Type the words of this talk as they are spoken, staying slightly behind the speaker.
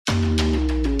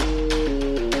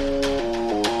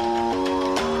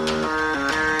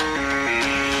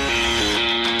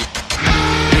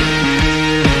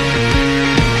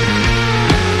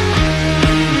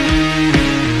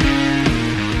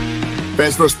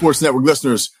Fans First Sports Network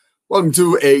listeners, welcome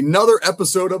to another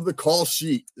episode of The Call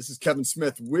Sheet. This is Kevin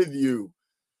Smith with you,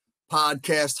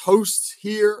 podcast host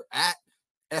here at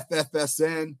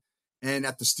FFSN and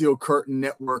at the Steel Curtain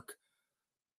Network,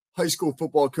 high school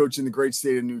football coach in the great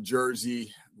state of New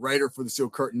Jersey, writer for the Steel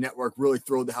Curtain Network. Really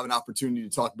thrilled to have an opportunity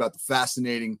to talk about the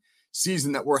fascinating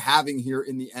season that we're having here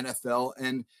in the NFL.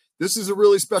 And this is a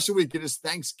really special week. It is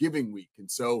Thanksgiving week.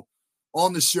 And so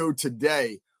on the show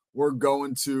today, we're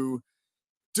going to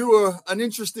do an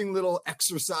interesting little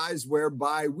exercise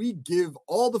whereby we give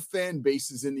all the fan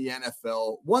bases in the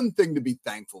NFL one thing to be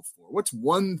thankful for. What's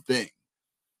one thing,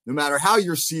 no matter how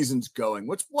your season's going,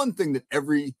 what's one thing that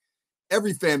every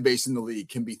fan base in the league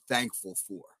can be thankful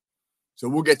for? So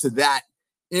we'll get to that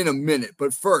in a minute.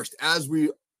 But first, as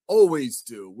we always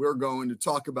do, we're going to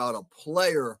talk about a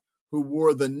player who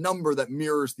wore the number that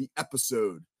mirrors the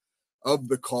episode of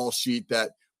the call sheet that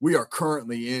we are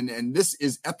currently in, and this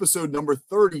is episode number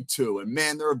 32. And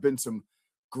man, there have been some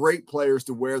great players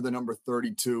to wear the number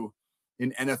 32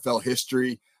 in NFL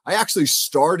history. I actually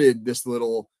started this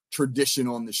little tradition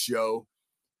on the show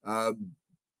a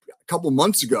couple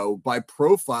months ago by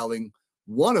profiling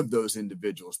one of those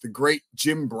individuals, the great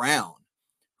Jim Brown,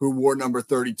 who wore number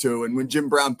 32. And when Jim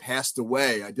Brown passed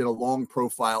away, I did a long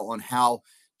profile on how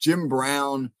Jim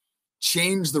Brown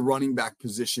changed the running back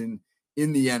position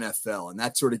in the NFL. And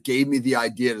that sort of gave me the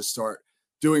idea to start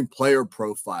doing player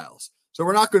profiles. So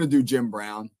we're not going to do Jim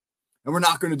Brown, and we're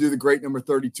not going to do the great number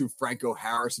 32 Franco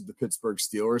Harris of the Pittsburgh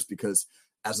Steelers, because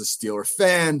as a Steeler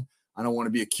fan, I don't want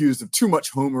to be accused of too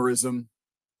much homerism.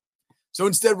 So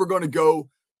instead, we're going to go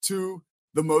to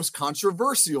the most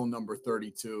controversial number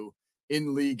 32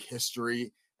 in league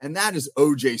history, and that is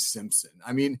O.J. Simpson.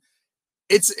 I mean,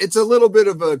 It's a little bit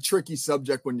of a tricky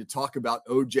subject when you talk about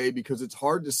OJ, because it's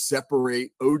hard to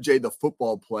separate OJ, the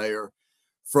football player,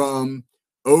 from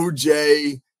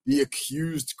OJ, the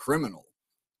accused criminal.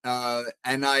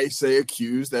 And I say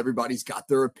accused, everybody's got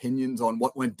their opinions on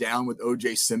what went down with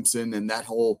OJ Simpson and that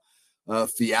whole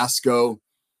fiasco.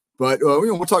 But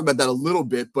we'll talk about that a little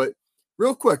bit. But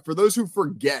real quick, for those who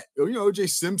forget, OJ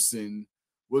Simpson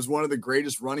was one of the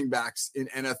greatest running backs in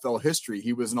NFL history.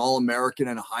 He was an All-American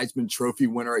and a Heisman Trophy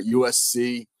winner at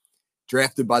USC,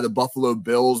 drafted by the Buffalo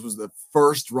Bills, was the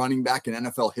first running back in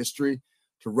NFL history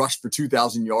to rush for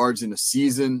 2,000 yards in a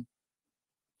season.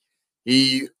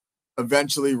 He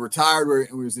eventually retired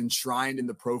and was enshrined in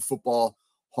the Pro Football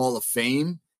Hall of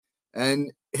Fame.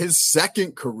 And his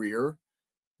second career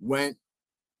went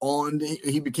on,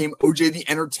 he became OJ the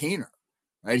Entertainer,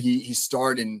 right? He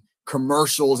starred in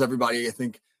commercials. Everybody, I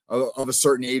think, of a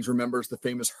certain age remembers the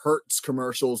famous Hertz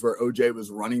commercials where OJ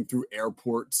was running through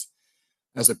airports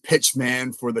as a pitch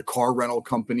man for the car rental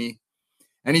company.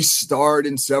 And he starred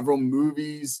in several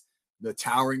movies, The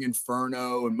Towering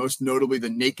Inferno, and most notably the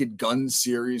Naked Gun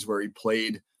series, where he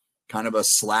played kind of a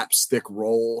slapstick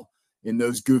role in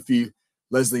those goofy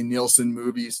Leslie Nielsen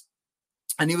movies.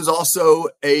 And he was also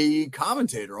a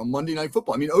commentator on Monday Night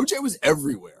Football. I mean, OJ was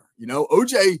everywhere.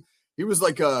 OJ, he was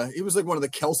like one of the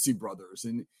Kelsey brothers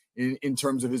in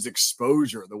terms of his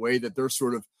exposure, the way that they're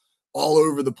sort of all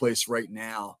over the place right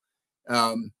now.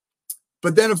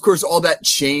 But then, of course, all that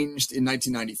changed in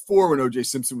 1994 when O.J.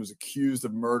 Simpson was accused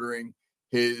of murdering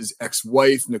his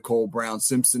ex-wife, Nicole Brown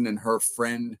Simpson, and her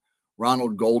friend,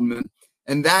 Ronald Goldman.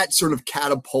 And that sort of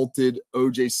catapulted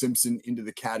O.J. Simpson into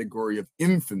the category of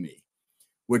infamy,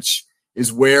 which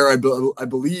is where I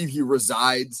believe he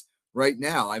resides right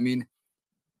now. I mean,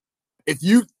 if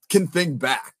you can think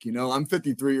back, I'm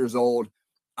 53 years old.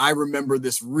 I remember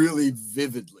this really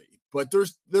vividly, but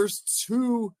there's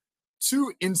two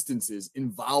instances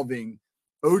involving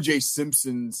O.J.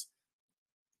 Simpson's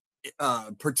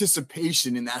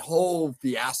participation in that whole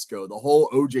fiasco, the whole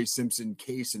O.J. Simpson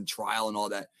case and trial and all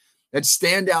that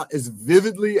stand out as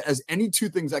vividly as any two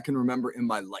things I can remember in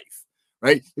my life,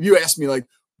 right? If you ask me, like,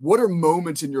 what are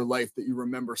moments in your life that you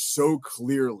remember so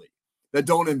clearly that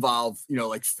don't involve,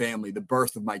 like family, the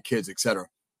birth of my kids, etc.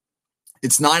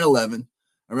 It's 9/11.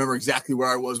 I remember exactly where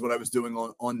I was, what I was doing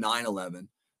on 9/11,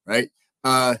 right?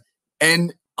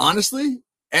 And honestly,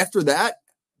 after that,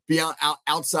 beyond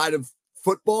outside of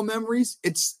football memories,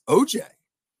 it's OJ.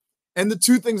 And the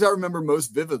two things I remember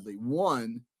most vividly,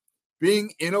 one,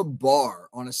 being in a bar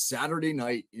on a Saturday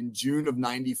night in June of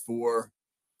 94,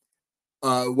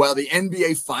 while the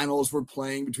NBA finals were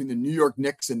playing between the New York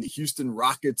Knicks and the Houston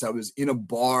Rockets. I was in a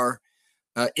bar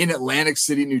in Atlantic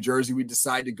City, New Jersey. We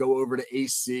decided to go over to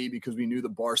AC because we knew the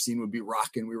bar scene would be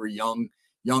rocking. We were young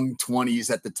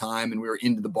 20s at the time, and we were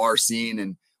into the bar scene,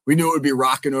 and we knew it would be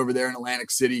rocking over there in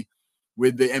Atlantic City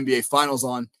with the NBA finals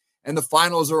on. and the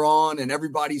finals are on and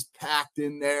everybody's packed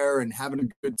in there and having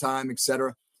a good time,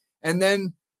 etc. And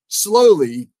then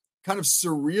slowly, kind of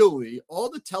surreally, all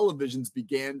the televisions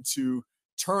began to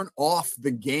turn off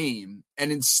the game.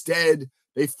 And instead,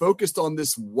 they focused on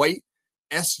this white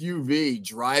SUV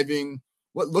driving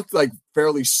what looked like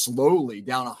fairly slowly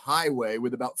down a highway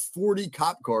with about 40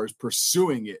 cop cars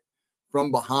pursuing it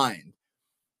from behind.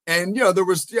 And, there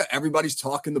was, everybody's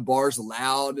talking, the bar's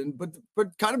loud,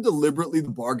 but kind of deliberately, the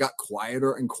bar got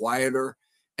quieter and quieter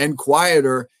and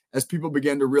quieter as people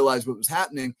began to realize what was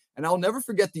happening. And I'll never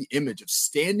forget the image of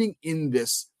standing in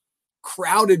this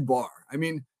crowded bar. I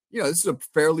mean, this is a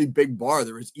fairly big bar.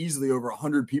 There was easily over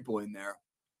 100 people in there.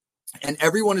 And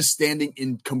everyone is standing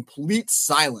in complete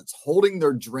silence, holding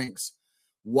their drinks,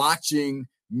 watching,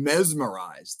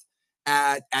 mesmerized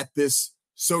at this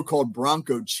so-called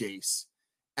Bronco chase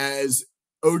as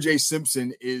O.J.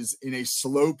 Simpson is in a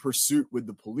slow pursuit with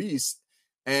the police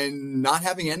and not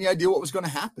having any idea what was going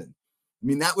to happen. I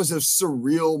mean, that was a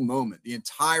surreal moment. The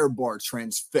entire bar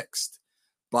transfixed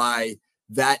by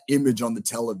that image on the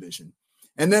television.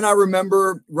 And then I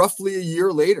remember roughly a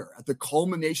year later, at the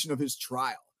culmination of his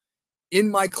trial, in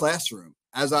my classroom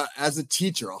as a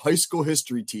teacher, a high school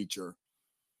history teacher,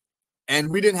 and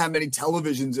we didn't have many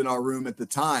televisions in our room at the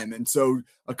time. And so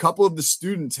a couple of the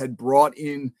students had brought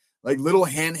in like little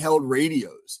handheld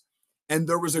radios. And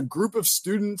there was a group of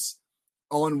students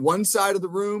on one side of the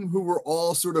room who were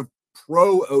all sort of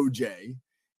pro OJ,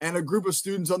 and a group of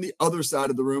students on the other side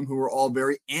of the room who were all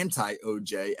very anti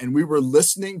OJ. And we were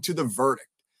listening to the verdict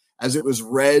as it was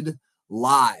read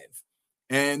live.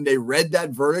 And they read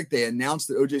that verdict. They announced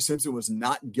that O.J. Simpson was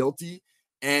not guilty.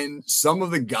 And some of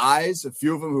the guys, a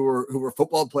few of them who were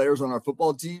football players on our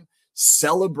football team,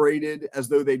 celebrated as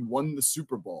though they'd won the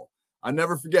Super Bowl. I'll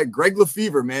never forget Greg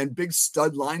Lefevre, man, big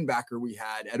stud linebacker we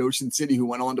had at Ocean City who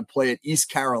went on to play at East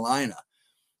Carolina.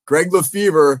 Greg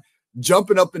Lefevre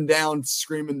jumping up and down,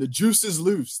 screaming, "The juice is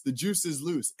loose, the juice is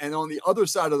loose." And on the other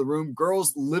side of the room,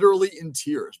 girls literally in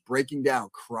tears, breaking down,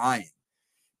 crying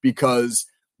because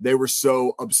they were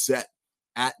so upset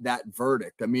at that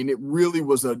verdict. I mean, it really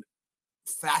was a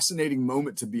fascinating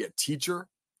moment to be a teacher.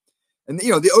 And,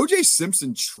 the O.J.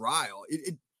 Simpson trial,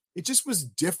 it just was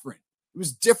different. It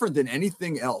was different than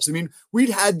anything else. I mean, we'd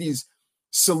had these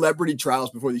celebrity trials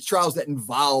before, these trials that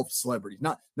involve celebrities,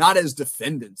 not as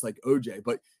defendants like O.J.,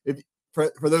 but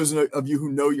for those of you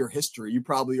who know your history, you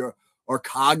probably are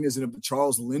cognizant of the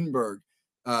Charles Lindbergh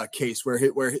case where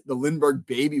the Lindbergh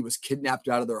baby was kidnapped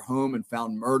out of their home and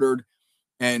found murdered.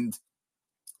 And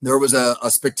there was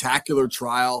a spectacular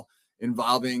trial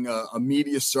involving a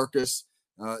media circus,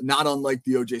 not unlike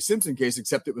the O.J. Simpson case,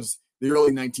 except it was the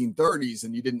early 1930s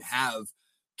and you didn't have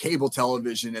cable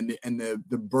television and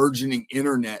the burgeoning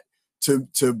internet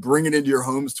to bring it into your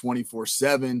homes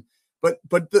 24/7. But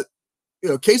the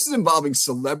cases involving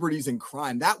celebrities and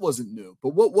crime, that wasn't new.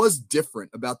 But what was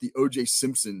different about the O.J.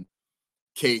 Simpson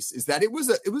case is that it was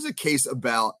a case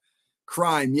about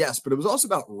crime, yes, but it was also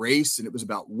about race, and it was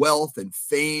about wealth and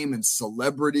fame and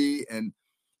celebrity. And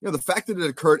the fact that it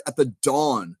occurred at the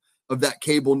dawn of that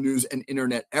cable news and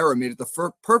internet era made it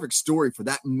the perfect story for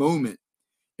that moment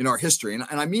in our history. And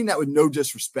I mean that with no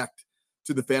disrespect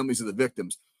to the families of the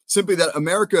victims, simply that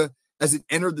America, as it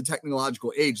entered the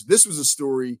technological age, this was a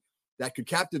story that could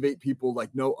captivate people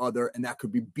like no other, and that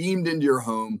could be beamed into your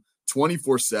home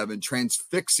 24/7,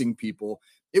 transfixing people.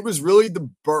 It was really the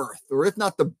birth, or if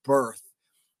not the birth,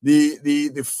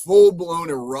 the full-blown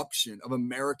eruption of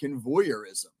American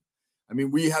voyeurism. I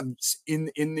mean, we have in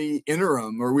the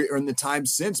interim, or in the time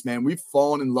since, man, we've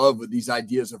fallen in love with these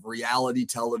ideas of reality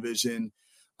television,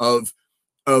 of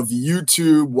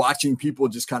YouTube, watching people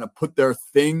just kind of put their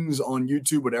things on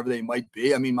YouTube, whatever they might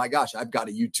be. I mean, my gosh, I've got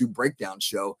a YouTube breakdown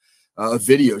show, a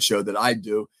video show that I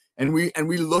do. And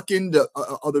we look into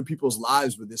other people's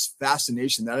lives with this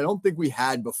fascination that I don't think we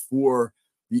had before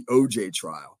the OJ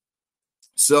trial.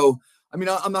 So, I mean,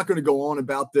 I'm not going to go on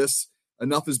about this.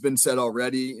 Enough has been said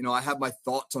already. I have my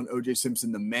thoughts on O.J.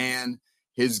 Simpson, the man,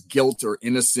 his guilt or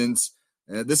innocence.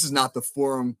 This is not the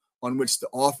forum on which to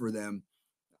offer them.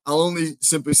 I'll only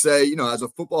simply say, as a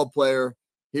football player,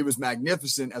 he was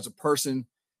magnificent. As a person,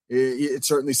 it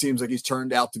certainly seems like he's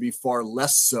turned out to be far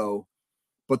less so.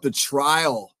 But the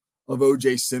trial of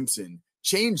O.J. Simpson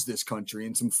changed this country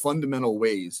in some fundamental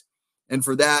ways. And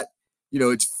for that,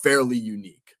 it's fairly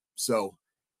unique. So,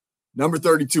 number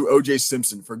 32, O.J.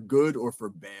 Simpson, for good or for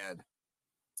bad,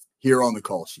 here on the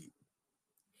call sheet.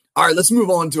 All right, let's move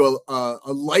on to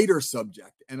a lighter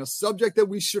subject, and a subject that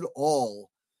we should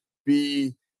all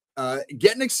be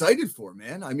getting excited for,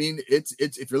 man. I mean, it's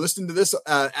if you're listening to this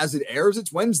as it airs,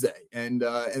 it's Wednesday, and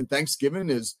Thanksgiving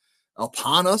is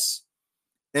upon us.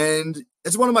 And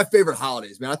it's one of my favorite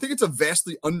holidays, man. I think it's a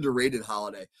vastly underrated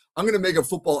holiday. I'm going to make a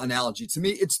football analogy. To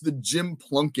me, it's the Jim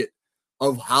Plunkett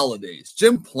of holidays.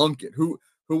 Jim Plunkett, who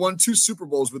won 2 Super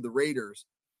Bowls with the Raiders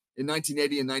in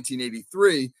 1980 and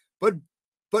 1983,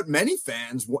 but many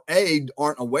fans, A,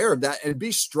 aren't aware of that, and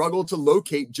B, struggle to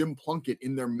locate Jim Plunkett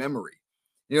in their memory.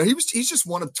 He's just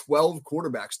one of 12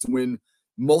 quarterbacks to win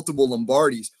multiple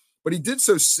Lombardis, but he did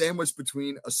so sandwiched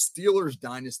between a Steelers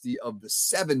dynasty of the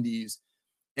 70s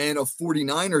and a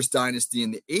 49ers dynasty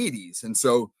in the 80s. And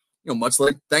so, much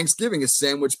like Thanksgiving is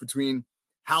sandwiched between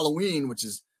Halloween, which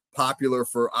is popular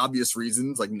for obvious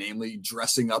reasons, like namely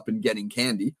dressing up and getting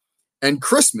candy, and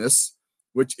Christmas,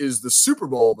 which is the Super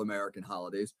Bowl of American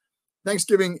holidays,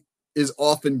 Thanksgiving is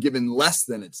often given less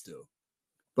than its due.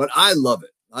 But I love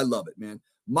it. I love it, man.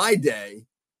 My day,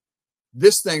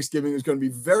 this Thanksgiving is going to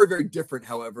be very, very different,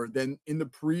 however, than in the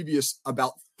previous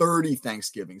about 30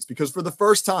 Thanksgivings, because for the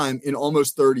first time in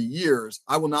almost 30 years,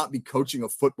 I will not be coaching a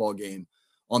football game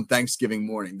on Thanksgiving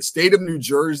morning. The state of New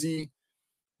Jersey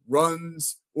ran,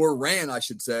 I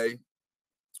should say,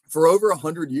 for over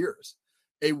 100 years,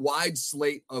 a wide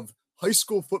slate of high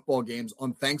school football games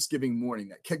on Thanksgiving morning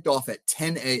that kicked off at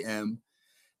 10 a.m.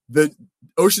 The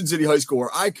Ocean City High School,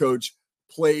 where I coach,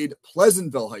 played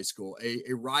Pleasantville High School,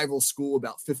 a rival school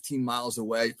about 15 miles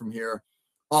away from here,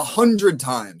 100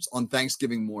 times on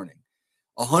Thanksgiving morning.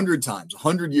 100 times,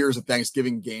 100 years of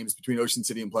Thanksgiving games between Ocean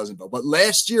City and Pleasantville. But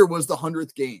last year was the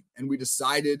 100th game, and we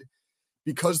decided,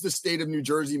 because the state of New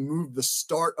Jersey moved the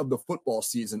start of the football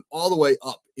season all the way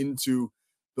up into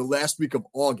the last week of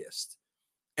August,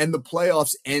 and the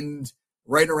playoffs end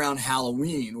right around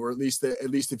Halloween, or at least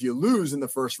if you lose in the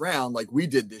first round, like we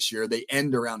did this year, they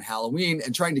end around Halloween,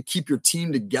 and trying to keep your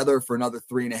team together for another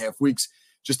 3.5 weeks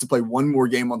just to play one more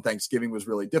game on Thanksgiving was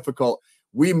really difficult.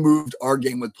 We moved our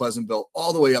game with Pleasantville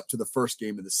all the way up to the first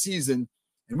game of the season,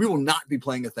 and we will not be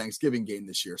playing a Thanksgiving game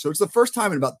this year. So it's the first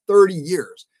time in about 30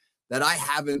 years that I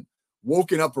haven't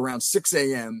woken up around 6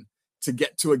 a.m. to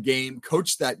get to a game,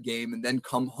 coach that game, and then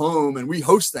come home. And we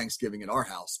host Thanksgiving at our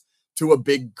house to a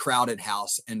big crowded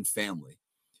house and family.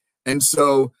 And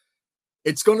so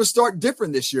it's going to start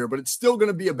different this year, but it's still going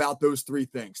to be about those 3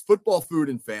 things: football, food,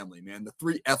 and family, man, the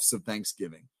 3 F's of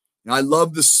Thanksgiving. And I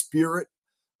love the spirit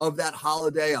of that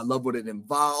holiday. I love what it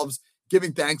involves.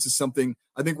 Giving thanks is something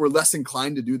I think we're less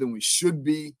inclined to do than we should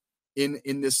be in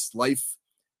this life.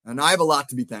 And I have a lot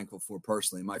to be thankful for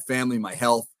personally: my family, my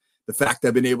health, the fact that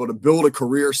I've been able to build a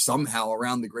career somehow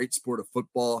around the great sport of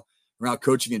football, around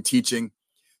coaching and teaching.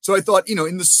 So I thought,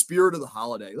 in the spirit of the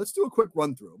holiday, let's do a quick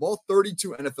run through of all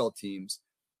 32 NFL teams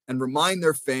and remind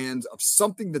their fans of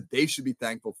something that they should be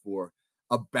thankful for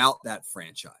about that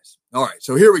franchise. All right,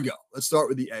 so here we go. Let's start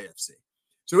with the AFC.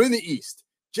 So in the East,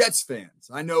 Jets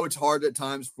fans, I know it's hard at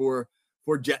times for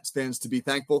Jets fans to be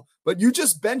thankful, but you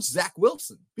just benched Zach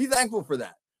Wilson. Be thankful for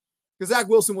that, because Zach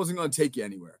Wilson wasn't going to take you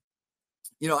anywhere.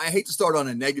 I hate to start on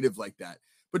a negative like that,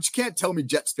 but you can't tell me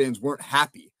Jets fans weren't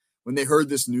happy when they heard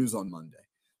this news on Monday.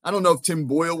 I don't know if Tim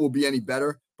Boyle will be any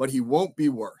better, but he won't be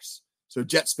worse. So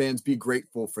Jets fans, be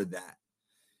grateful for that.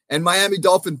 And Miami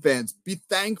Dolphin fans, be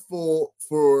thankful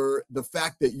for the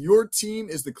fact that your team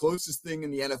is the closest thing in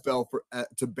the NFL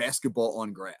to basketball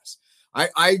on grass.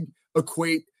 I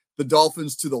equate the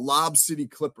Dolphins to the Lob City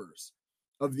Clippers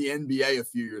of the NBA a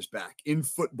few years back in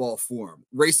football form,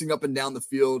 racing up and down the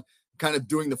field, kind of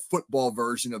doing the football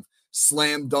version of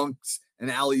slam dunks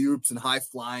and alley-oops and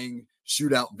high-flying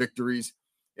shootout victories.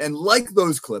 And like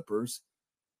those Clippers,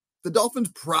 the Dolphins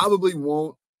probably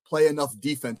won't play enough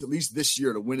defense, at least this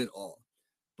year, to win it all.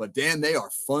 But, Dan, they are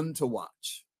fun to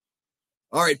watch.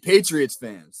 All right, Patriots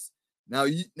fans. Now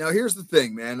here's the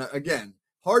thing, man. Again,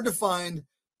 hard to find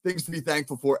things to be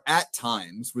thankful for at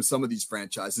times with some of these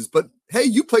franchises. But, hey,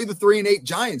 you play the 3-8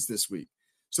 Giants this week,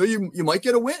 so you might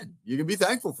get a win. You can be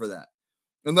thankful for that.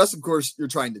 Unless, of course, you're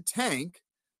trying to tank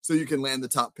so you can land the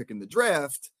top pick in the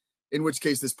draft, in which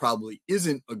case this probably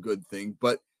isn't a good thing.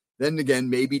 But then again,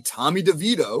 maybe Tommy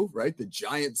DeVito, right, the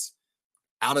Giants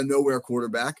out of nowhere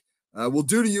quarterback, will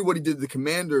do to you what he did to the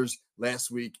Commanders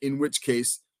last week, in which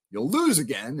case you'll lose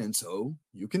again, and so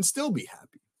you can still be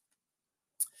happy.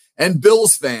 And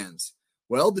Bills fans,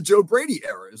 well, the Joe Brady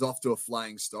era is off to a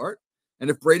flying start. And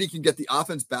if Brady can get the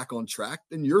offense back on track,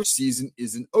 then your season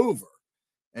isn't over.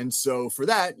 And so for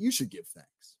that, you should give thanks.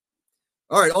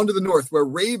 All right, on to the North, where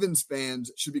Ravens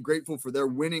fans should be grateful for their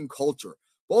winning culture.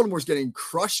 Baltimore's getting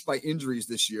crushed by injuries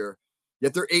this year,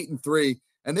 yet they're 8-3,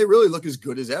 and they really look as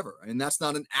good as ever. And that's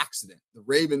not an accident. The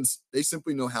Ravens, they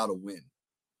simply know how to win.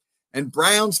 And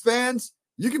Browns fans,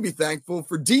 you can be thankful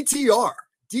for DTR.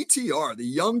 DTR, the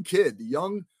young kid, the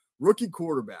young rookie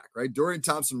quarterback, right? Dorian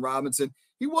Thompson-Robinson.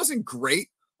 He wasn't great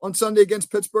on Sunday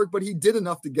against Pittsburgh, but he did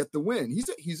enough to get the win.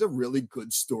 He's a really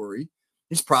good story.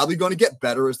 He's probably going to get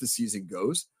better as the season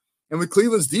goes. And with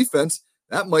Cleveland's defense,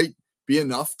 that might be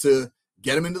enough to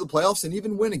get him into the playoffs and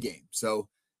even win a game. So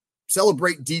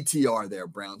celebrate DTR there,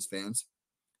 Browns fans.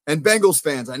 And Bengals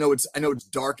fans, I know it's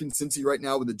dark in Cincy right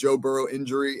now with the Joe Burrow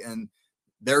injury and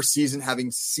their season having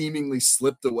seemingly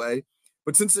slipped away.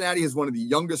 But Cincinnati is one of the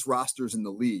youngest rosters in the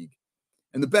league.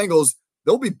 And the Bengals,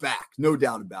 they'll be back, no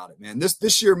doubt about it, man.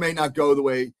 This year may not go the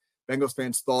way Bengals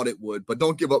fans thought it would, but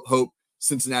don't give up hope,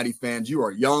 Cincinnati fans. You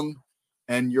are young,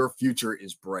 and your future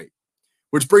is bright.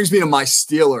 Which brings me to my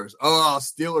Steelers. Oh,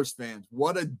 Steelers fans,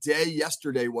 what a day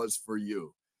yesterday was for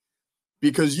you.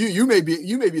 Because you may be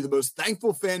the most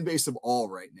thankful fan base of all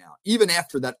right now, even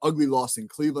after that ugly loss in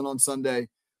Cleveland on Sunday,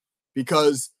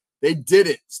 because they did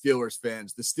it, Steelers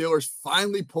fans. The Steelers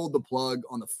finally pulled the plug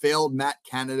on the failed Matt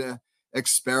Canada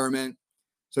experiment.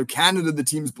 So Canada, the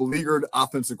team's beleaguered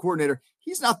offensive coordinator,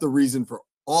 he's not the reason for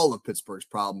all of Pittsburgh's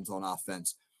problems on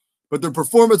offense. But their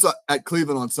performance at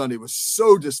Cleveland on Sunday was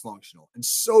so dysfunctional and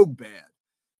so bad,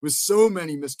 with so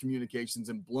many miscommunications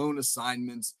and blown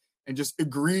assignments and just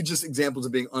egregious examples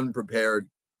of being unprepared,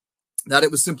 that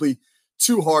it was simply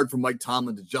too hard for Mike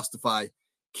Tomlin to justify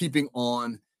keeping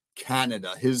on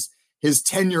Canada. His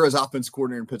tenure as offensive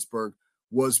coordinator in Pittsburgh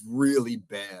was really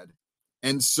bad.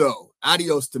 And so,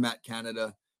 adios to Matt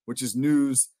Canada, which is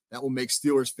news that will make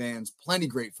Steelers fans plenty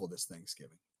grateful this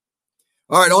Thanksgiving.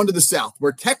 All right, on to the South,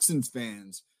 where Texans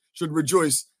fans should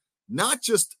rejoice not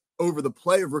just over the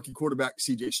play of rookie quarterback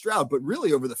C.J. Stroud, but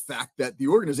really over the fact that the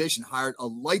organization hired a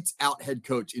lights-out head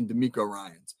coach in DeMeco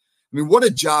Ryans. I mean, what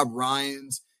a job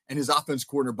Ryans and his offense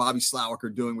coordinator Bobby Slowik are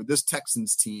doing with this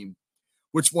Texans team,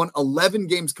 which won 11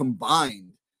 games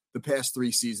combined the past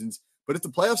 3 seasons. But if the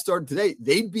playoffs started today,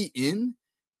 they'd be in,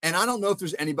 and I don't know if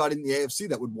there's anybody in the AFC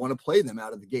that would want to play them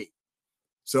out of the gate.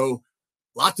 So,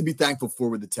 a lot to be thankful for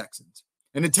with the Texans.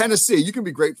 And in Tennessee, you can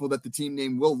be grateful that the team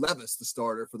named Will Levis the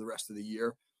starter for the rest of the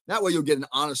year. That way you'll get an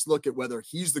honest look at whether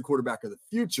he's the quarterback of the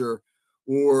future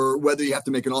or whether you have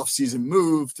to make an offseason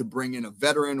move to bring in a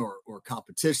veteran or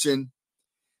competition.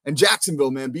 And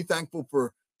Jacksonville, man, be thankful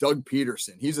for Doug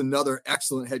Peterson. He's another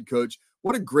excellent head coach.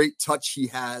 What a great touch he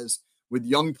has with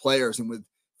young players and with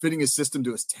fitting his system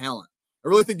to his talent. I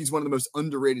really think he's one of the most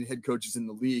underrated head coaches in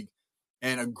the league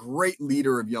and a great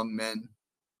leader of young men.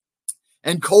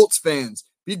 And Colts fans,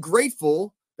 be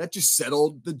grateful that you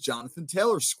settled the Jonathan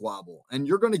Taylor squabble, and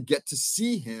you're going to get to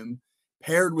see him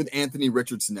paired with Anthony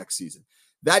Richardson next season.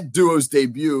 That duo's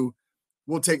debut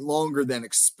will take longer than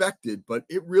expected, but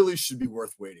it really should be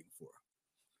worth waiting for.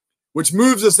 Which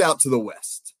moves us out to the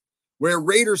West, where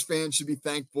Raiders fans should be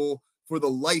thankful for the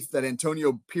life that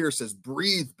Antonio Pierce has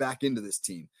breathed back into this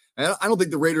team. And I don't think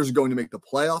the Raiders are going to make the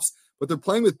playoffs, but they're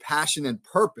playing with passion and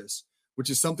purpose, which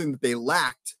is something that they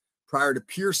lacked prior to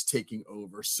Pierce taking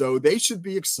over. So they should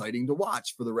be exciting to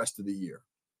watch for the rest of the year.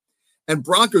 And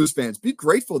Broncos fans, be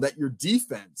grateful that your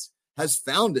defense has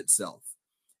found itself.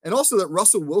 And also that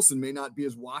Russell Wilson may not be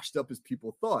as washed up as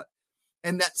people thought.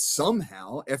 And that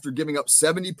somehow, after giving up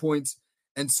 70 points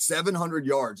and 700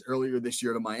 yards earlier this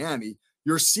year to Miami,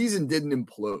 your season didn't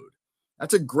implode.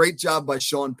 That's a great job by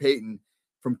Sean Payton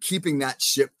from keeping that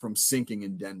ship from sinking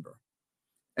in Denver.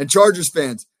 And Chargers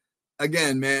fans,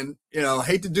 again, man,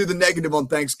 hate to do the negative on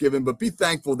Thanksgiving, but be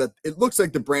thankful that it looks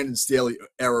like the Brandon Staley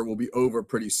era will be over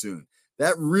pretty soon.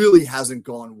 That really hasn't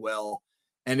gone well.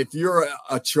 And if you're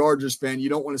a Chargers fan, you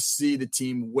don't want to see the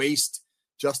team waste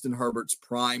Justin Herbert's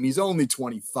prime. He's only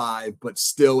 25, but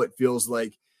still it feels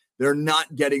like they're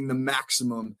not getting the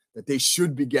maximum that they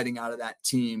should be getting out of that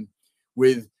team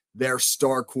with their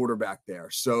star quarterback there.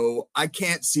 So I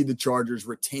can't see the Chargers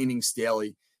retaining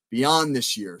Staley beyond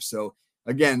this year. So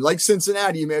again, like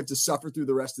Cincinnati, you may have to suffer through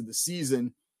the rest of the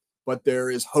season, but there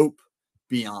is hope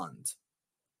beyond.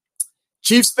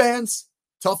 Chiefs fans,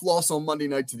 tough loss on Monday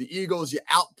night to the Eagles. You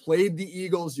outplayed the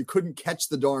Eagles. You couldn't catch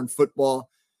the darn football.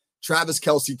 Travis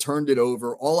Kelce turned it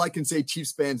over. All I can say,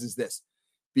 Chiefs fans, is this.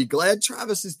 Be glad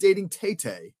Travis is dating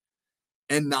Tay-Tay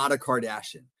and not a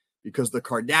Kardashian, because the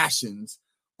Kardashians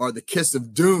are the kiss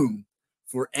of doom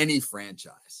for any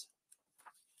franchise.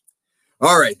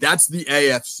 All right, that's the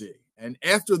AFC. And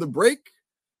after the break,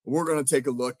 we're going to take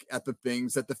a look at the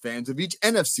things that the fans of each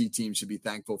NFC team should be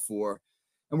thankful for.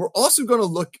 And we're also going to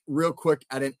look real quick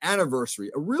at an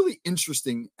anniversary, a really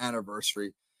interesting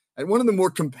anniversary, at one of the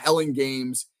more compelling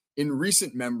games in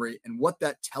recent memory and what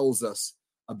that tells us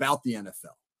about the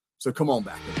NFL. So come on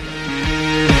back.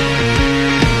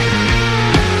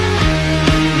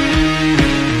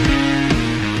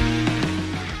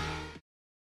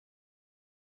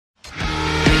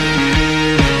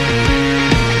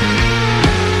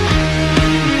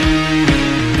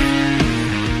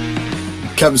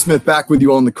 Kevin Smith back with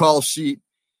you on the call sheet.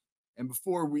 And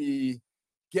before we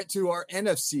get to our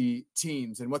NFC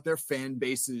teams and what their fan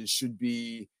bases should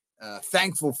be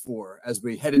thankful for as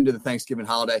we head into the Thanksgiving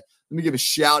holiday, let me give a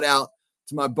shout out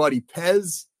to my buddy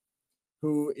Pez,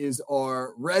 who is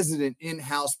our resident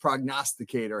in-house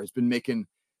prognosticator, has been making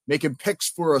picks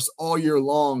for us all year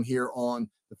long here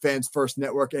on the Fans First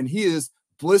Network. And he is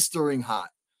blistering hot.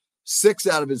 6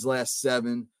 out of his last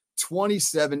 7,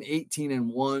 27, 18, and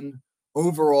 1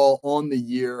 overall on the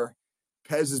year.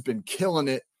 Pez has been killing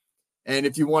it. And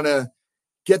if you want to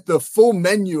get the full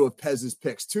menu of Pez's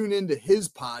picks, tune into his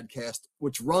podcast,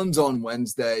 which runs on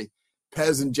Wednesday.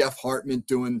 Pez and Jeff Hartman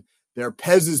doing their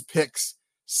Pez's Picks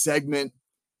segment.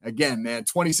 Again, man,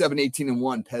 27, 18, and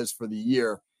 1 Pez for the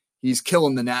year. He's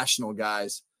killing the national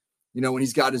guys. You know, when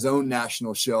he's got his own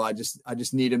national show, I just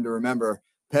need him to remember,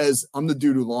 Pez, I'm the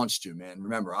dude who launched you, man.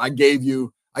 Remember, I gave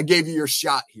you your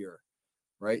shot here,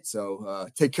 right? So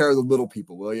take care of the little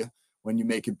people, will you, when you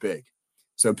make it big.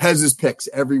 So Pez's Picks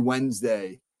every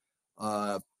Wednesday.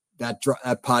 That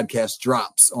podcast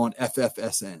drops on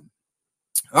FFSN.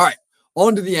 All right,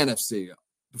 on to the NFC.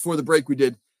 Before the break, we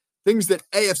did things that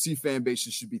AFC fan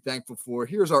bases should be thankful for.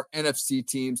 Here's our NFC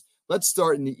teams. Let's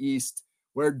start in the East,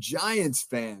 where Giants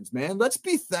fans, man, let's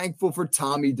be thankful for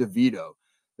Tommy DeVito,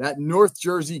 that North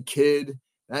Jersey kid,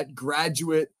 that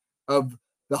graduate of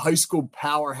the high school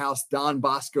powerhouse Don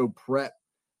Bosco Prep,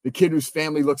 the kid whose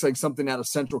family looks like something out of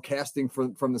Central Casting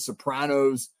from The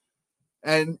Sopranos,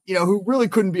 and, you know, who really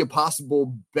couldn't be a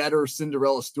possible better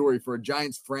Cinderella story for a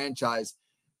Giants franchise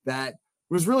that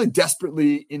was really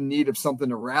desperately in need of something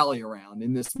to rally around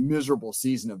in this miserable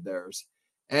season of theirs.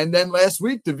 And then last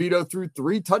week, DeVito threw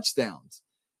 3 touchdowns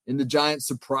in the Giants'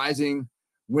 surprising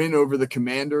win over the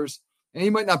Commanders. And he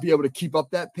might not be able to keep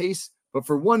up that pace, but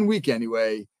for 1 week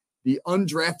anyway, the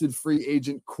undrafted free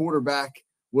agent quarterback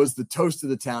was the toast of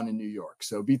the town in New York.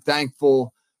 So be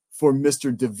thankful for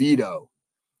Mr. DeVito.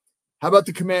 How about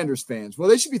the Commanders fans? Well,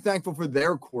 they should be thankful for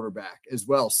their quarterback as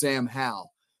well, Sam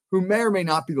Howell, who may or may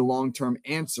not be the long-term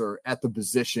answer at the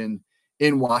position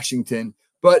in Washington,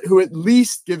 but who at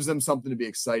least gives them something to be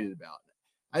excited about.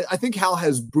 I think Hal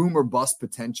has boom or bust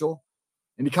potential,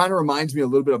 and he kind of reminds me a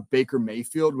little bit of Baker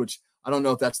Mayfield, which I don't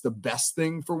know if that's the best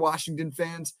thing for Washington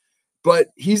fans, but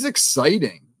he's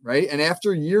exciting, right? And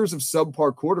after years of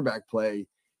subpar quarterback play,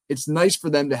 it's nice for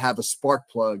them to have a spark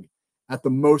plug at the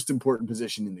most important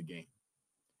position in the game.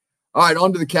 All right,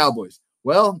 on to the Cowboys.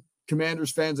 Well,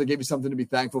 Commanders fans, I gave you something to be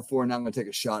thankful for, and now I'm going to take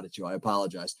a shot at you. I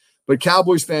apologize. But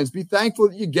Cowboys fans, be thankful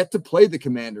that you get to play the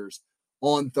Commanders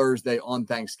on Thursday on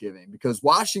Thanksgiving, because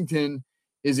Washington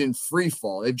is in free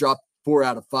fall. They've dropped 4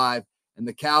 out of 5, and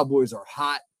the Cowboys are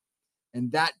hot.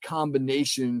 And that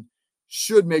combination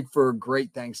should make for a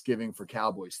great Thanksgiving for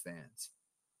Cowboys fans.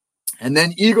 And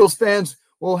then Eagles fans,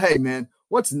 well, hey, man,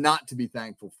 what's not to be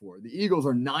thankful for? The Eagles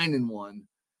are 9-1.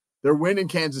 Their win in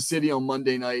Kansas City on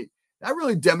Monday night, that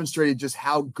really demonstrated just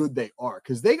how good they are,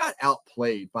 because they got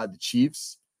outplayed by the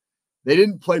Chiefs. They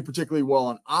didn't play particularly well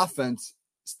on offense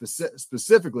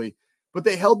specifically, but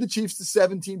they held the Chiefs to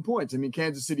 17 points. I mean,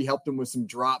 Kansas City helped them with some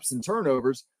drops and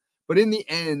turnovers, but in the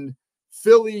end,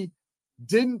 Philly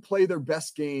didn't play their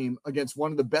best game against one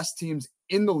of the best teams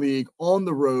in the league on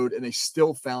the road, and they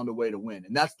still found a way to win.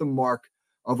 And that's the mark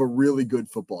of a really good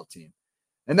football team.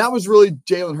 And that was really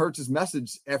Jalen Hurts'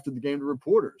 message after the game to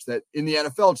reporters, that in the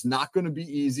NFL, it's not going to be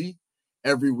easy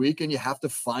every week, and you have to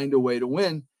find a way to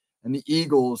win. And the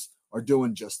Eagles are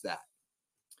doing just that.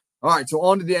 All right, so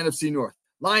on to the NFC North.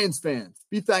 Lions fans,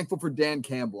 be thankful for Dan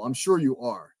Campbell. I'm sure you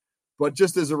are. But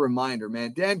just as a reminder,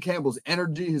 man, Dan Campbell's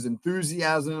energy, his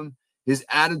enthusiasm, his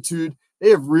attitude, they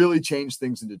have really changed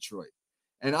things in Detroit.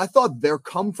 And I thought their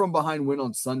come-from-behind win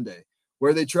on Sunday,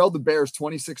 where they trailed the Bears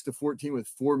 26-14 with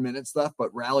 4 minutes left,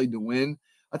 but rallied to win.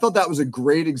 I thought that was a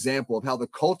great example of how the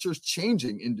culture's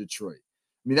changing in Detroit.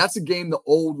 I mean, that's a game the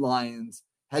old Lions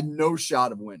had no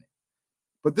shot of winning.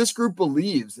 But this group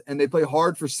believes, and they play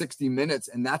hard for 60 minutes,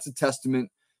 and that's a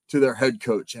testament to their head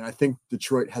coach. And I think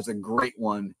Detroit has a great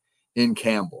one in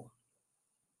Campbell.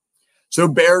 So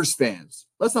Bears fans,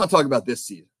 let's not talk about this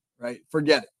season, right?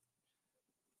 Forget it.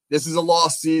 This is a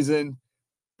lost season.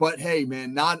 But hey,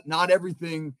 man, not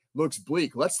everything looks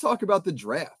bleak. Let's talk about the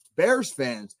draft. Bears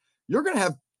fans, you're going to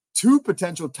have 2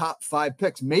 potential top 5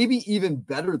 picks, maybe even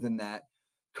better than that,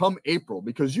 come April,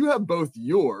 because you have both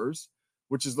yours,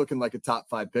 which is looking like a top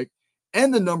 5 pick,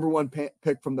 and the number 1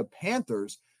 pick from the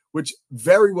Panthers, which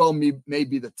very well may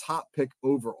be the top pick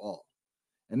overall.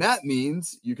 And that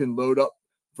means you can load up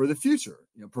for the future,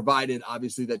 provided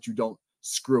obviously that you don't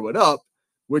screw it up,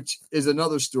 which is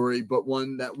another story, but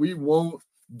one that we won't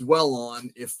dwell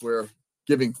on if we're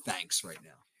giving thanks right now.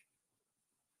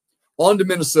 On to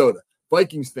Minnesota.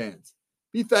 Vikings fans,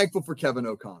 be thankful for Kevin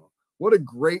O'Connell. What a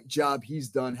great job he's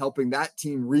done helping that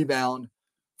team rebound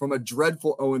from a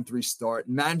dreadful 0-3 start,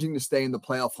 managing to stay in the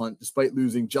playoff hunt despite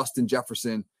losing Justin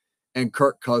Jefferson and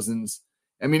Kirk Cousins.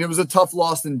 I mean, it was a tough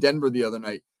loss in Denver the other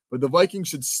night, but the Vikings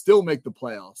should still make the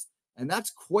playoffs, and that's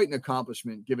quite an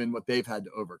accomplishment given what they've had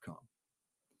to overcome.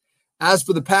 As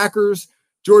for the Packers,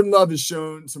 Jordan Love has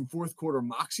shown some fourth quarter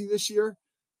moxie this year.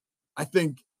 I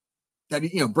think that,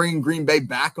 bringing Green Bay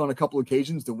back on a couple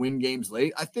occasions to win games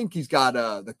late, I think he's got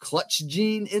the clutch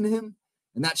gene in him,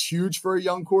 and that's huge for a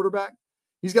young quarterback.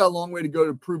 He's got a long way to go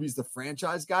to prove he's the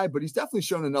franchise guy, but he's definitely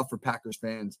shown enough for Packers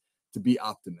fans to be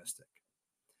optimistic.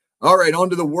 All right, on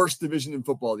to the worst division in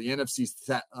football, the NFC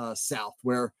South,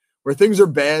 where things are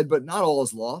bad, but not all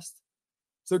is lost.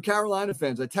 So Carolina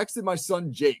fans, I texted my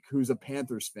son Jake, who's a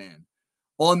Panthers fan,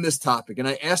 on this topic, and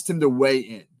I asked him to weigh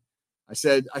in. I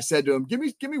said to him, give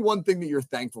me one thing that you're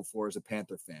thankful for as a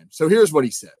Panther fan. So here's what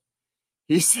he said.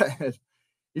 He said,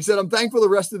 I'm thankful the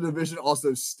rest of the division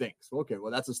also stinks. Okay,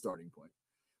 well, that's a starting point.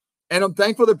 And I'm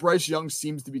thankful that Bryce Young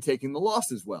seems to be taking the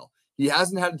loss as well. He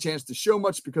hasn't had a chance to show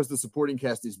much because the supporting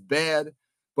cast is bad,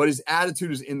 but his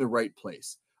attitude is in the right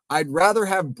place. I'd rather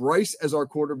have Bryce as our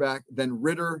quarterback than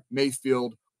Ritter,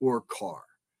 Mayfield, or Carr.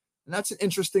 And that's an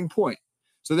interesting point.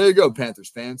 So there you go, Panthers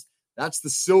fans. That's the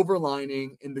silver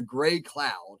lining in the gray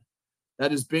cloud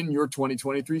that has been your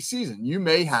 2023 season. You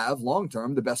may have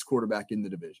long-term the best quarterback in the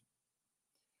division.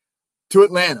 To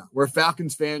Atlanta, where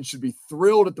Falcons fans should be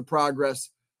thrilled at the progress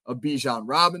of Bijan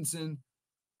Robinson.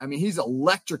 I mean, he's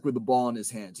electric with the ball in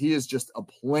his hands. He is just a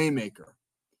playmaker.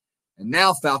 And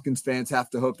now Falcons fans have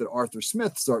to hope that Arthur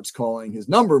Smith starts calling his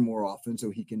number more often so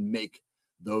he can make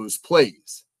those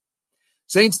plays.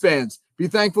 Saints fans, be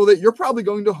thankful that you're probably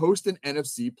going to host an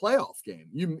NFC playoff game.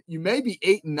 You may be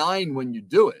 8-9 when you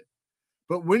do it,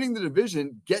 but winning the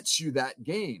division gets you that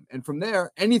game. And from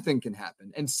there, anything can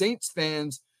happen. And Saints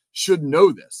fans should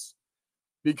know this,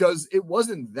 because it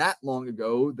wasn't that long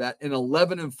ago that an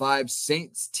 11-5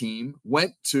 Saints team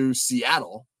went to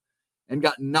Seattle and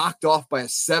got knocked off by a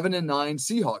 7-9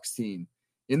 Seahawks team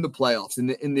in the playoffs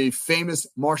in the famous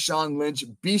Marshawn Lynch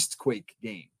Beastquake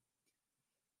game.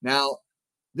 Now,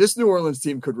 this New Orleans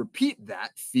team could repeat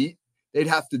that feat. They'd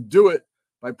have to do it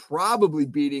by probably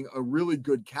beating a really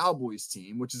good Cowboys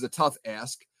team, which is a tough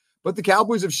ask. But the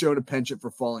Cowboys have shown a penchant for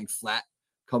falling flat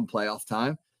come playoff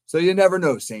time. So you never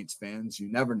know, Saints fans. You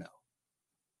never know.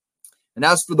 And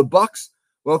as for the Bucs,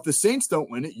 well, if the Saints don't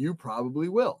win it, you probably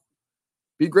will.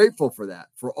 Be grateful for that,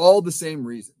 for all the same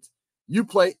reasons. You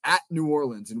play at New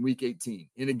Orleans in Week 18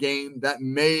 in a game that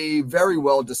may very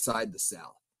well decide the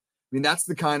South. I mean, that's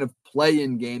the kind of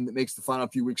play-in game that makes the final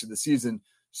few weeks of the season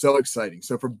so exciting.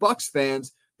 So for Bucs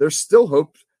fans, there's still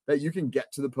hope that you can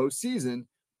get to the postseason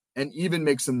and even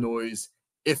make some noise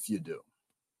if you do.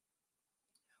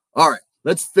 All right,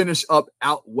 let's finish up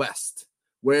out west,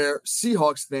 where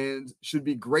Seahawks fans should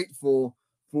be grateful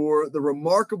for the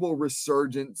remarkable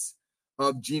resurgence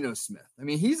of Geno Smith. I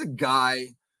mean, he's a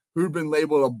guy who'd been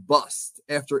labeled a bust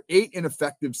after 8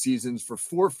 ineffective seasons for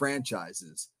 4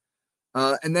 franchises.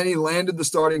 And then he landed the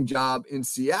starting job in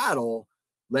Seattle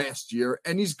last year,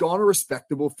 and he's gone a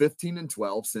respectable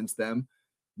 15-12 since then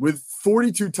with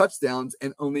 42 touchdowns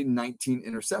and only 19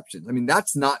 interceptions. I mean,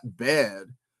 that's not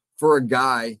bad for a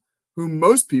guy who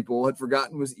most people had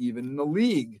forgotten was even in the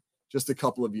league just a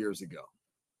couple of years ago.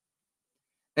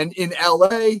 And in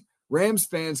LA, Rams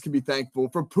fans can be thankful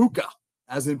for Puka,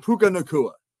 as in Puka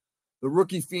Nacua, the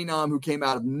rookie phenom who came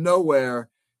out of nowhere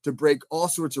to break all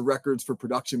sorts of records for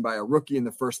production by a rookie in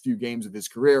the first few games of his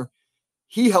career.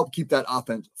 He helped keep that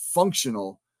offense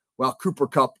functional while Cooper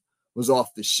Kupp was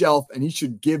off the shelf, and he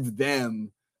should give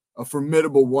them a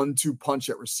formidable 1-2 punch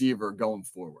at receiver going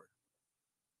forward.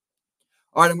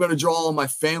 All right, I'm going to draw on my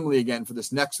family again for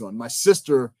this next one. My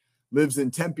sister lives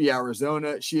in Tempe,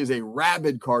 Arizona. She is a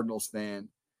rabid Cardinals fan.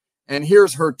 And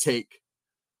here's her take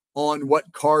on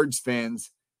what Cards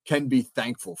fans can be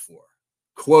thankful for.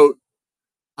 Quote,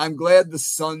 I'm glad the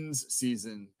Suns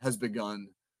season has begun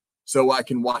so I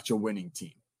can watch a winning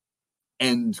team.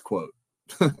 End quote.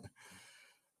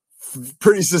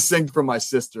 Pretty succinct from my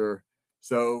sister.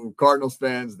 So Cardinals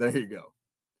fans, there you go.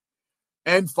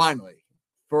 And finally,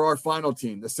 for our final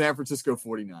team, the San Francisco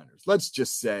 49ers, let's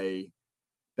just say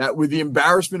that with the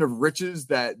embarrassment of riches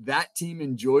that team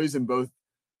enjoys in both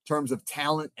terms of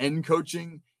talent and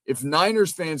coaching, if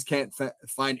Niners fans can't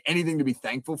find anything to be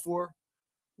thankful for,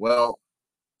 well,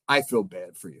 I feel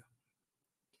bad for you.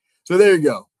 So there you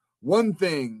go. One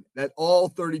thing that all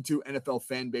 32 NFL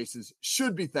fan bases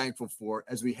should be thankful for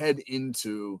as we head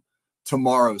into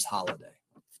tomorrow's holiday.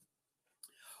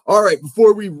 All right,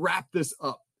 before we wrap this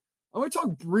up, I want to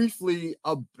talk briefly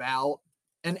about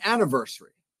an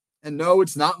anniversary. And no,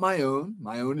 it's not my own.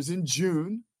 My own is in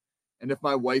June. And if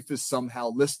my wife is somehow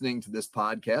listening to this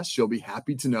podcast, she'll be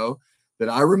happy to know that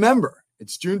I remember.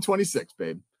 It's June 26th,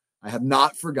 babe. I have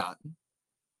not forgotten.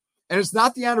 And it's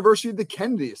not the anniversary of the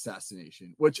Kennedy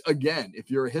assassination, which, again, if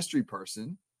you're a history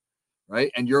person,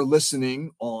 right, and you're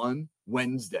listening on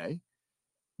Wednesday,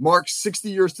 marks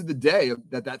 60 years to the day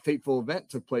that fateful event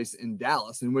took place in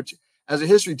Dallas, in which, as a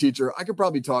history teacher, I could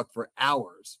probably talk for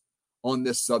hours on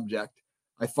this subject.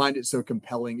 I find it so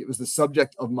compelling. It was the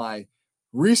subject of my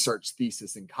research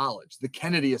thesis in college, the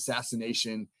Kennedy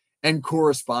assassination and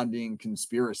corresponding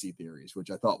conspiracy theories,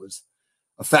 which I thought was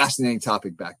a fascinating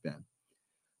topic back then.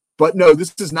 But no,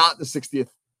 this is not the 60th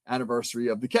anniversary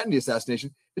of the Kennedy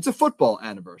assassination. It's a football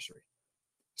anniversary.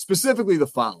 Specifically the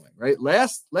following, right?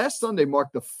 Last Sunday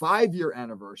marked the 5-year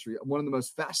anniversary of one of the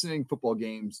most fascinating football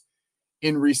games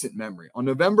in recent memory. On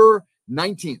November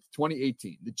 19th,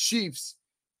 2018, the Chiefs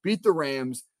beat the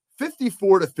Rams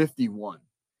 54-51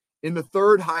 in the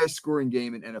third highest scoring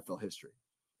game in NFL history.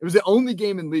 It was the only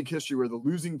game in league history where the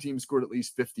losing team scored at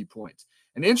least 50 points.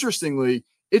 And interestingly,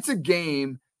 it's a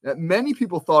game that many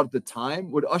people thought at the time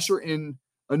would usher in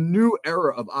a new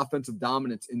era of offensive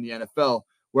dominance in the NFL,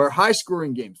 where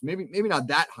high-scoring games, maybe not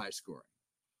that high-scoring,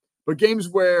 but games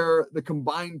where the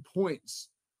combined points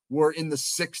were in the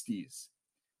 60s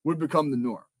would become the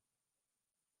norm.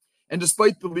 And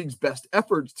despite the league's best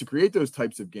efforts to create those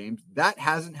types of games, that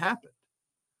hasn't happened.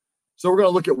 So we're going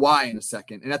to look at why in a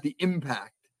second and at the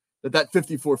impact that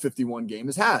 54-51 game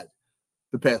has had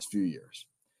the past few years.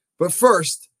 But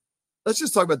first, let's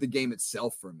just talk about the game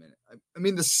itself for a minute. I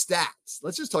mean, the stats.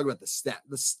 Let's just talk about the stats.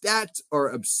 The stats are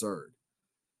absurd.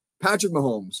 Patrick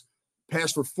Mahomes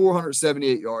passed for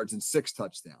 478 yards and 6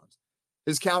 touchdowns.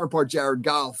 His counterpart, Jared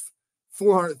Goff,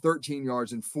 413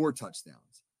 yards and 4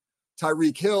 touchdowns.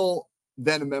 Tyreek Hill,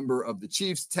 then a member of the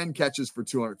Chiefs, 10 catches for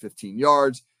 215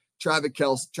 yards. Travis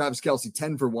Kelce,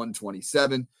 10 for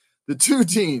 127. The two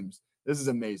teams, this is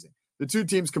amazing. The two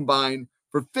teams combined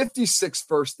for 56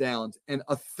 first downs and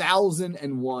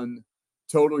 1,001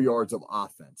 total yards of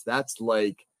offense. That's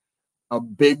like a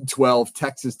Big 12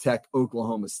 Texas Tech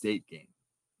Oklahoma State game.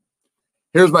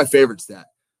 Here's my favorite stat.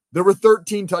 There were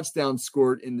 13 touchdowns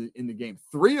scored in the game.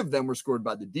 3 of them were scored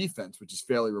by the defense, which is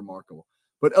fairly remarkable.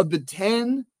 But of the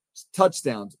 10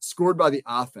 touchdowns scored by the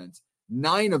offense,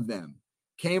 9 of them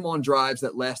came on drives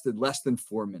that lasted less than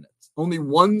 4 minutes. Only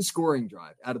one scoring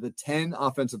drive out of the 10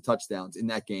 offensive touchdowns in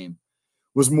that game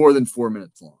was more than 4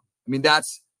 minutes long. I mean,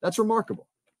 that's remarkable.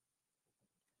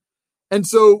 And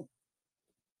so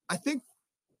I think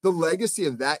the legacy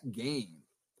of that game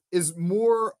is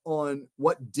more on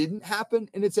what didn't happen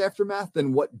in its aftermath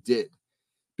than what did,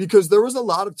 because there was a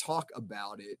lot of talk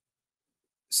about it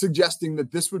suggesting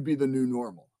that this would be the new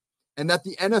normal and that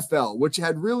the NFL, which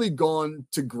had really gone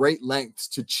to great lengths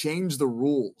to change the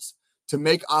rules to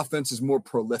make offenses more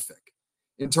prolific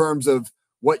in terms of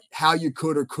how you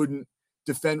could or couldn't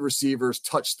defend receivers,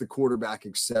 touch the quarterback,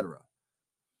 etc.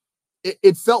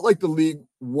 It felt like the league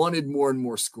wanted more and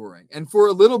more scoring. And for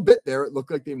a little bit there, it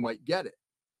looked like they might get it.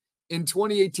 In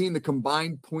 2018, the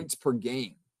combined points per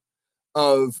game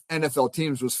of NFL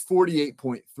teams was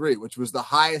 48.3, which was the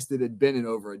highest it had been in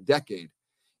over a decade.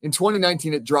 In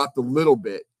 2019, it dropped a little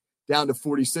bit down to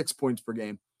 46 points per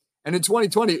game. And in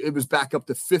 2020, it was back up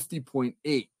to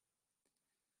 50.8.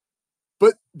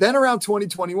 But then around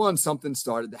 2021, something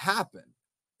started to happen.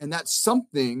 And that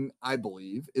something, I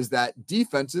believe, is that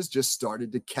defenses just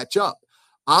started to catch up.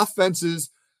 Offenses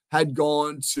had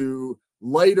gone to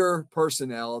lighter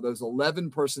personnel, those 11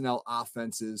 personnel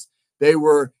offenses. They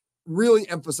were really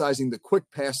emphasizing the quick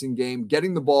passing game,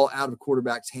 getting the ball out of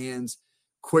quarterbacks' hands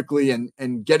quickly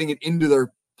and getting it into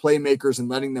their playmakers and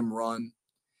letting them run.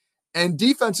 And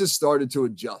defenses started to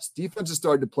adjust. Defenses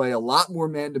started to play a lot more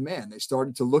man-to-man. They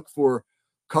started to look for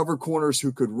cover corners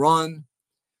who could run.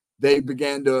 They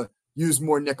began to use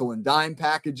more nickel and dime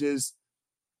packages.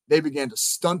 They began to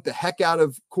stunt the heck out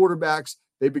of quarterbacks.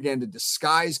 They began to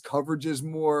disguise coverages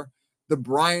more. The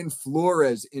Brian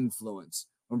Flores influence,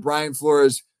 when Brian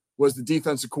Flores was the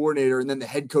defensive coordinator and then the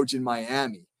head coach in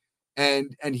Miami.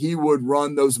 And he would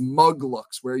run those mug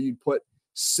looks where you'd put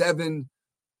 7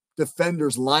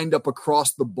 defenders lined up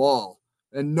across the ball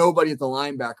and nobody at the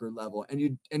linebacker level. And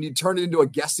you'd turn it into a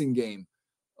guessing game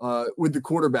with the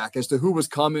quarterback as to who was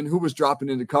coming, who was dropping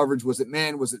into coverage. Was it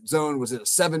man? Was it zone? Was it a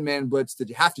 7-man blitz? Did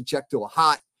you have to check to a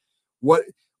hot?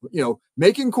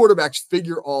 Making quarterbacks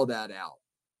figure all that out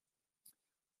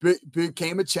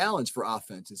became a challenge for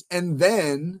offenses. And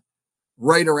then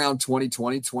right around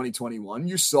 2020, 2021,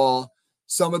 you saw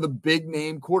some of the big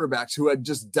name quarterbacks who had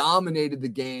just dominated the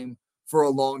game for a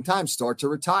long time start to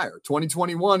retire.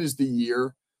 2021 is the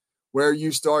year where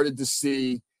you started to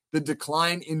see the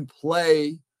decline in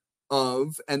play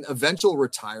of an eventual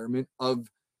retirement of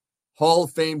Hall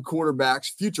of Fame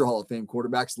quarterbacks, future Hall of Fame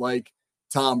quarterbacks like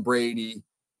Tom Brady,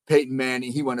 Peyton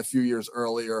Manning, he went a few years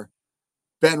earlier,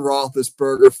 Ben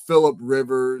Roethlisberger, Phillip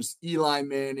Rivers, Eli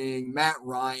Manning, Matt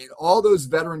Ryan, all those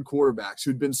veteran quarterbacks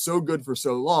who'd been so good for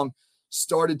so long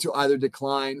started to either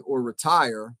decline or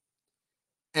retire.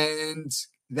 And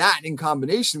that, in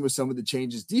combination with some of the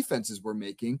changes defenses were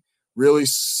making, really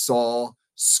saw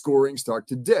scoring start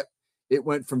to dip. It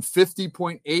went from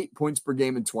 50.8 points per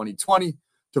game in 2020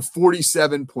 to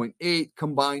 47.8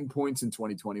 combined points in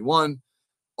 2021,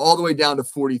 all the way down to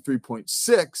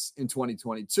 43.6 in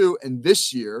 2022. And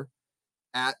this year,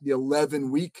 at the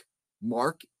 11-week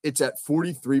mark, it's at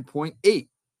 43.8,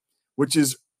 which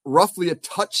is roughly a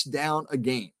touchdown a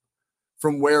game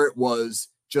from where it was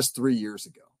just 3 years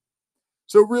ago.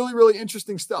 So really, really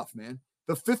interesting stuff, man.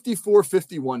 The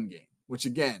 54-51 game, which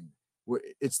again,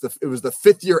 it was the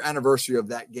 5th year anniversary of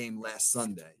that game last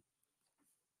Sunday,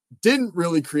 didn't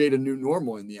really create a new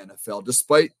normal in the NFL,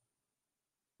 despite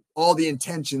all the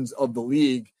intentions of the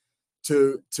league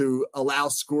to allow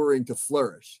scoring to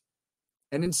flourish.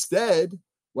 And instead,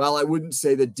 while I wouldn't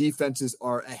say that defenses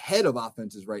are ahead of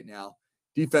offenses right now,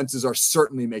 defenses are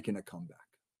certainly making a comeback.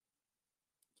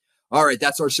 All right,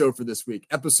 that's our show for this week,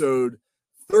 episode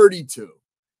 32.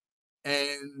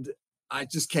 And I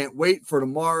just can't wait for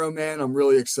tomorrow, man. I'm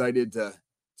really excited to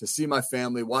see my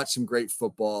family, watch some great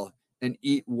football, and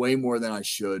eat way more than I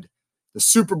should. The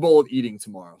Super Bowl of eating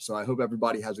tomorrow. So I hope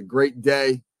everybody has a great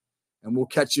day, and we'll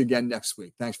catch you again next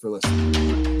week. Thanks for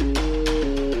listening.